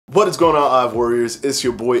What is going on, Hive Warriors? It's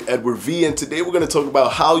your boy Edward V, and today we're going to talk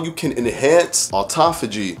about how you can enhance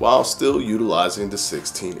autophagy while still utilizing the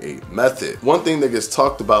 16-8 method. One thing that gets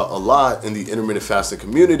talked about a lot in the intermittent fasting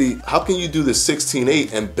community: how can you do the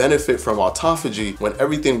 16-8 and benefit from autophagy when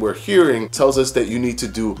everything we're hearing tells us that you need to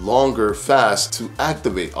do longer fasts to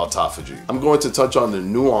activate autophagy? I'm going to touch on the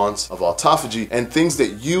nuance of autophagy and things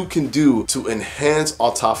that you can do to enhance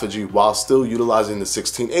autophagy while still utilizing the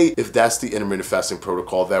 16-8 if that's the intermittent fasting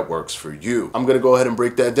protocol that works for you. I'm gonna go ahead and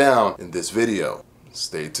break that down in this video.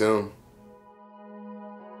 Stay tuned.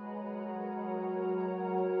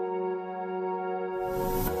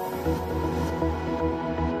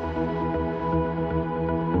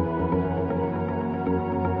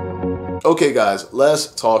 Okay guys, let's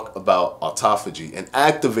talk about autophagy and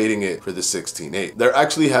activating it for the 16-8. There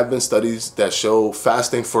actually have been studies that show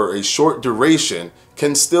fasting for a short duration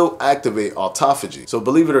can still activate autophagy. So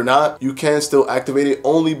believe it or not, you can still activate it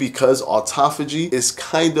only because autophagy is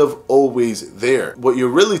kind of always there. What you're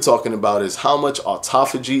really talking about is how much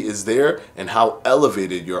autophagy is there and how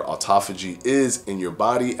elevated your autophagy is in your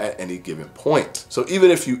body at any given point. So even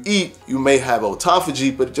if you eat, you may have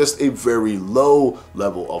autophagy, but just a very low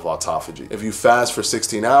level of autophagy. If you fast for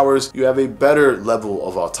 16 hours, you have a better level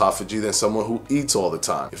of autophagy than someone who eats all the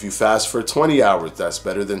time. If you fast for 20 hours, that's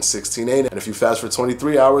better than 16-8. And if you fast for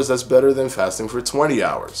 23 hours, that's better than fasting for 20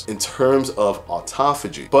 hours in terms of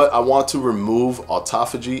autophagy. But I want to remove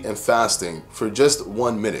autophagy and fasting for just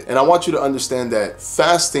 1 minute. And I want you to understand that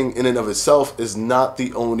fasting in and of itself is not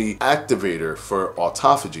the only activator for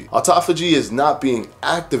autophagy. Autophagy is not being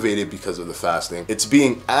activated because of the fasting. It's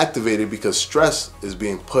being activated because stress is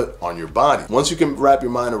being put on your body. Once you can wrap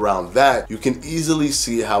your mind around that, you can easily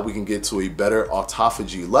see how we can get to a better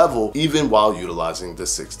autophagy level even while utilizing the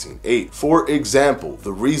 16-8. For example,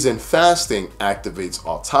 the reason fasting activates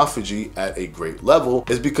autophagy at a great level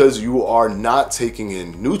is because you are not taking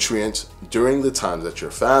in nutrients during the times that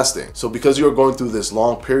you're fasting. So because you're going through this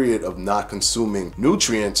long period of not consuming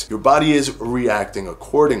nutrients, your body is reacting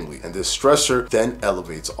accordingly, and this stressor then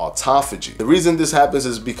elevates autophagy. The reason this happens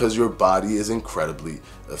is because your body is incredibly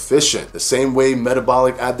efficient. The same way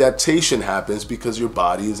metabolic adaptation happens because your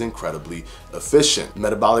body is incredibly efficient.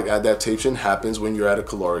 Metabolic adaptation happens when you're at a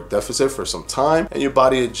caloric deficit for some time and your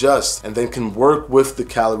body adjusts and then can work with the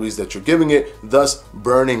calories that you're giving it, thus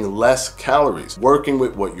burning less calories, working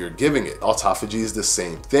with what you're giving it. Autophagy is the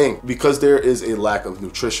same thing. Because there is a lack of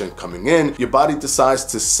nutrition coming in, your body decides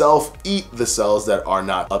to self-eat the cells that are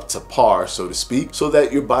not up to par, so to speak, so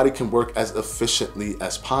that your body can work as efficiently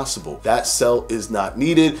as possible. That cell is not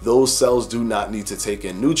needed. Those cells do not need to take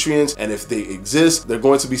in nutrients, and if they exist, they're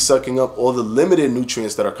going to be sucking up all the limited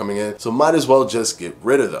nutrients that are coming in, so might as well just get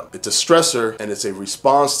rid of them. It's a stressor and it's a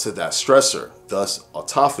response to that stressor, thus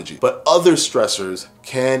autophagy. But other stressors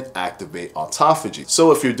can activate autophagy.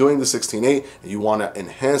 So if you're doing the 16-8 and you want to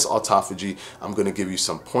enhance autophagy, I'm going to give you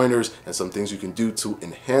some pointers and some things you can do to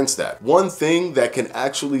enhance that. One thing that can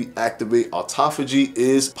actually activate autophagy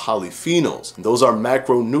is polyphenols. Those are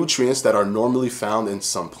macronutrients that are normally found in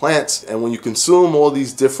some plants, and when you consume all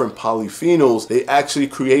these different polyphenols, they actually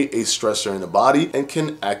create a stressor in the body and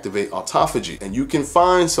can activate autophagy. And you can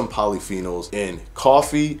find some polyphenols in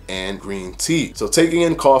coffee and green tea. So taking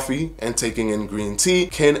in coffee and taking in green tea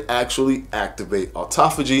can actually activate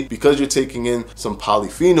autophagy because you're taking in some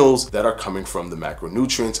polyphenols that are coming from the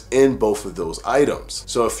macronutrients in both of those items.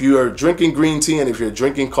 So if you are drinking green tea and if you're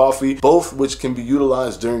drinking coffee, both which can be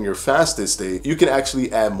utilized during your fasted state, you can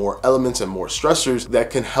actually add more elements and more stressors that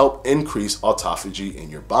can help increase autophagy in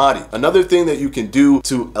your body. Another thing that you can do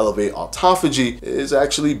to elevate autophagy is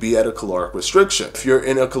actually be at a caloric restriction. If you're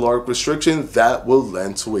in a caloric restriction, that will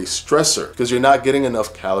lend to a stressor because you're not getting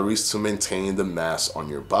enough calories to maintain the mass on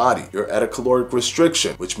your body. You're at a caloric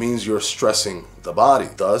restriction, which means you're stressing the body.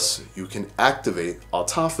 Thus, you can activate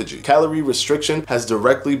autophagy. Calorie restriction has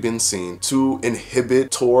directly been seen to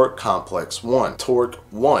inhibit TOR complex 1,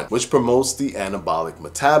 TORC1, which promotes the anabolic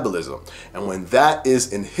metabolism. And when that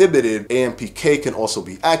is inhibited, AMPK can also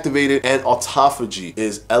be activated and autophagy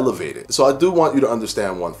is elevated. So I do want you to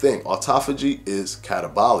understand one thing: autophagy is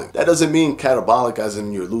catabolic. That doesn't mean catabolic as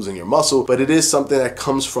in you're losing your muscle, but it is something that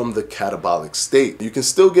comes from the catabolic state. You can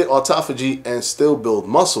still get autophagy and still build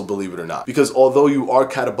muscle, believe it or not, because all although you are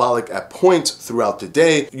catabolic at points throughout the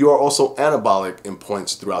day, you are also anabolic in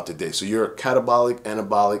points throughout the day. So you're catabolic,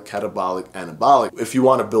 anabolic, catabolic, anabolic. If you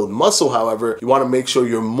want to build muscle, however, you want to make sure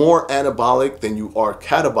you're more anabolic than you are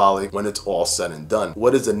catabolic when it's all said and done.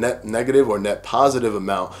 What is the net negative or net positive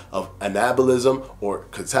amount of anabolism or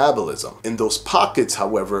catabolism? In those pockets,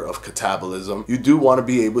 however, of catabolism, you do want to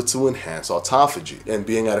be able to enhance autophagy. And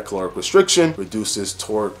being at a caloric restriction reduces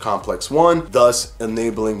toward complex 1, thus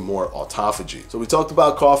enabling more autophagy. So we talked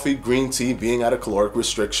about coffee, green tea being at a caloric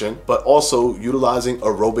restriction, but also utilizing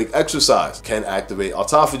aerobic exercise can activate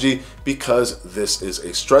autophagy because this is a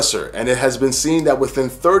stressor. And it has been seen that within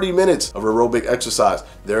 30 minutes of aerobic exercise,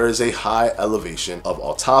 there is a high elevation of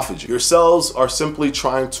autophagy. Your cells are simply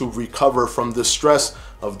trying to recover from the stress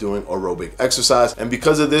of doing aerobic exercise, and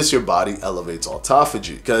because of this, your body elevates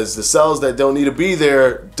autophagy because the cells that don't need to be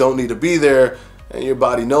there don't need to be there, and your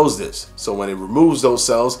body knows this. So when it removes those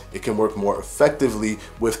cells, it can work more effectively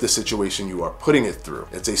with the situation you are putting it through.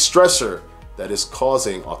 It's a stressor that is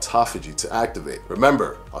causing autophagy to activate.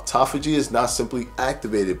 Remember, autophagy is not simply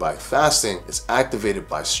activated by fasting, it's activated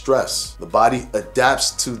by stress. The body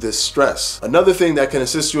adapts to this stress. Another thing that can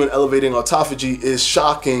assist you in elevating autophagy is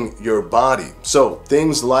shocking your body. So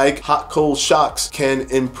things like hot cold shocks can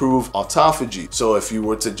improve autophagy. So if you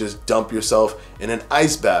were to just dump yourself in an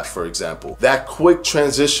ice bath, for example, that quick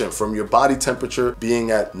transition from your body temperature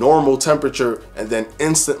being at normal temperature and then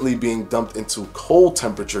instantly being dumped into cold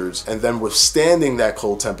temperatures and then withstanding that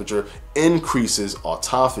cold temperature increases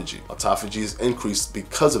autophagy. Autophagy is increased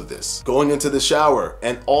because of this. Going into the shower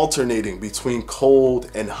and alternating between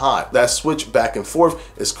cold and hot, that switch back and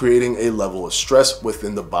forth is creating a level of stress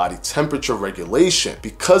within the body temperature regulation.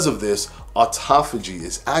 Because of this, autophagy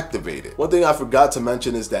is activated. One thing I forgot to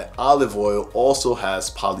mention is that olive oil also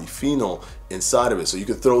has polyphenol inside of it. So you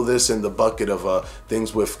could throw this in the bucket of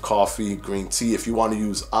things with coffee, green tea, if you want to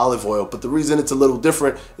use olive oil. But the reason it's a little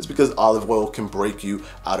different is because olive oil can break you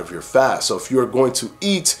out of your fast. So if you're going to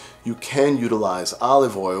eat, you can utilize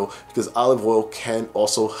olive oil because olive oil can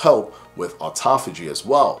also help with autophagy as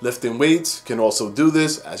well. Lifting weights can also do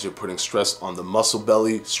this as you're putting stress on the muscle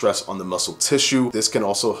belly, stress on the muscle tissue. This can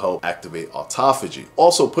also help activate autophagy.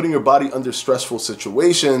 Also, putting your body under stressful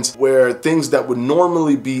situations where things that would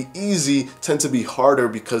normally be easy tend to be harder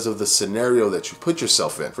because of the scenario that you put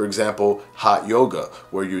yourself in. For example, hot yoga,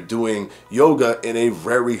 where you're doing yoga in a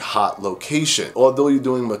very hot location. Although you're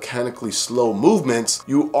doing mechanically slow movements,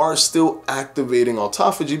 you are still activating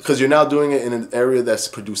autophagy because you're now doing it in an area that's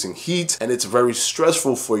producing heat, and it's very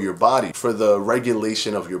stressful for your body, for the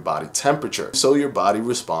regulation of your body temperature. So your body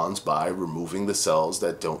responds by removing the cells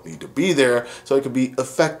that don't need to be there so it can be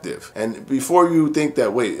effective. And before you think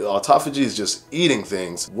that, wait, autophagy is just eating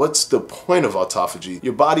things, what's the point of autophagy?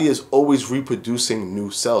 Your body is always reproducing new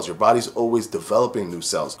cells. Your body's always developing new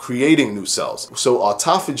cells, creating new cells. So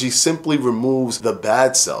autophagy simply removes the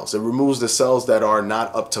bad cells. It removes the cells that are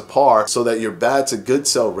not up to par so that your bad to good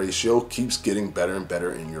cell ratio keeps getting better and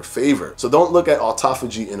better in your favor. So don't look at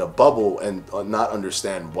autophagy in a bubble and not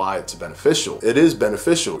understand why it's beneficial. It is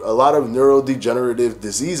beneficial. A lot of neurodegenerative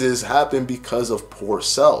diseases happen because of poor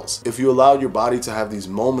cells. If you allow your body to have these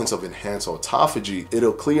moments of enhanced autophagy,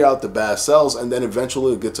 it'll clear out the bad cells, and then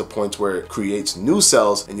eventually it'll get to a point where it creates new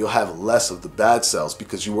cells and you'll have less of the bad cells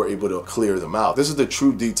because you were able to clear them out. This is the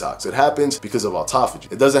true detox. It happens because of autophagy.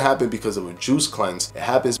 It doesn't happen because of a juice cleanse. It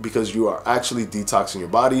happens because you are actually detoxing your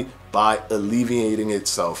body by alleviating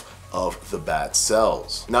itself of the bad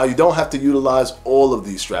cells. Now, you don't have to utilize all of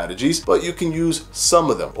these strategies, but you can use some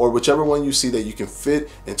of them, or whichever one you see that you can fit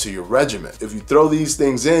into your regimen. If you throw these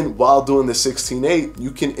things in while doing the 16-8,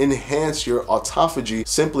 you can enhance your autophagy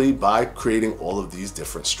simply by creating all of these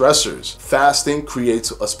different stressors. Fasting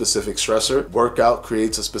creates a specific stressor. Workout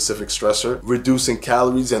creates a specific stressor. Reducing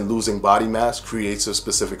calories and losing body mass creates a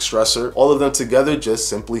specific stressor. All of them together just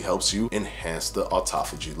simply helps you enhance the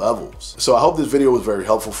autophagy levels. So I hope this video was very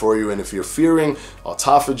helpful for you. And if you're fearing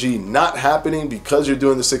autophagy not happening because you're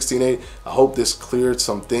doing the 16-8, I hope this cleared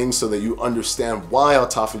some things so that you understand why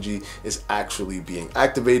autophagy is actually being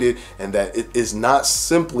activated and that it is not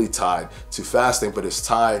simply tied to fasting, but it's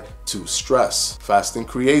tied to stress. Fasting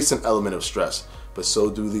creates an element of stress, but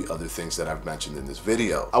so do the other things that I've mentioned in this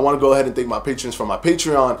video. I want to go ahead and thank my patrons for my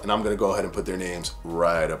Patreon, and I'm going to go ahead and put their names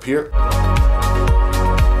right up here.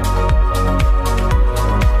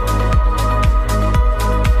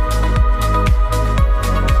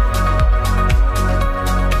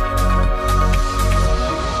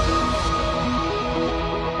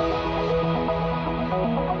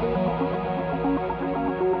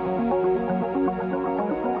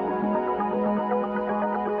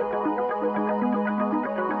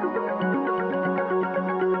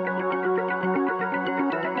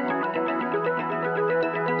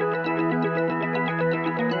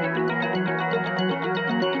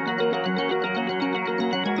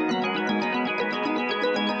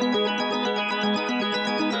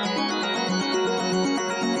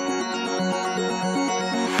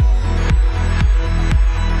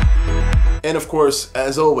 And of course,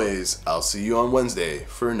 as always, I'll see you on Wednesday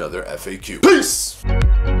for another FAQ. Peace!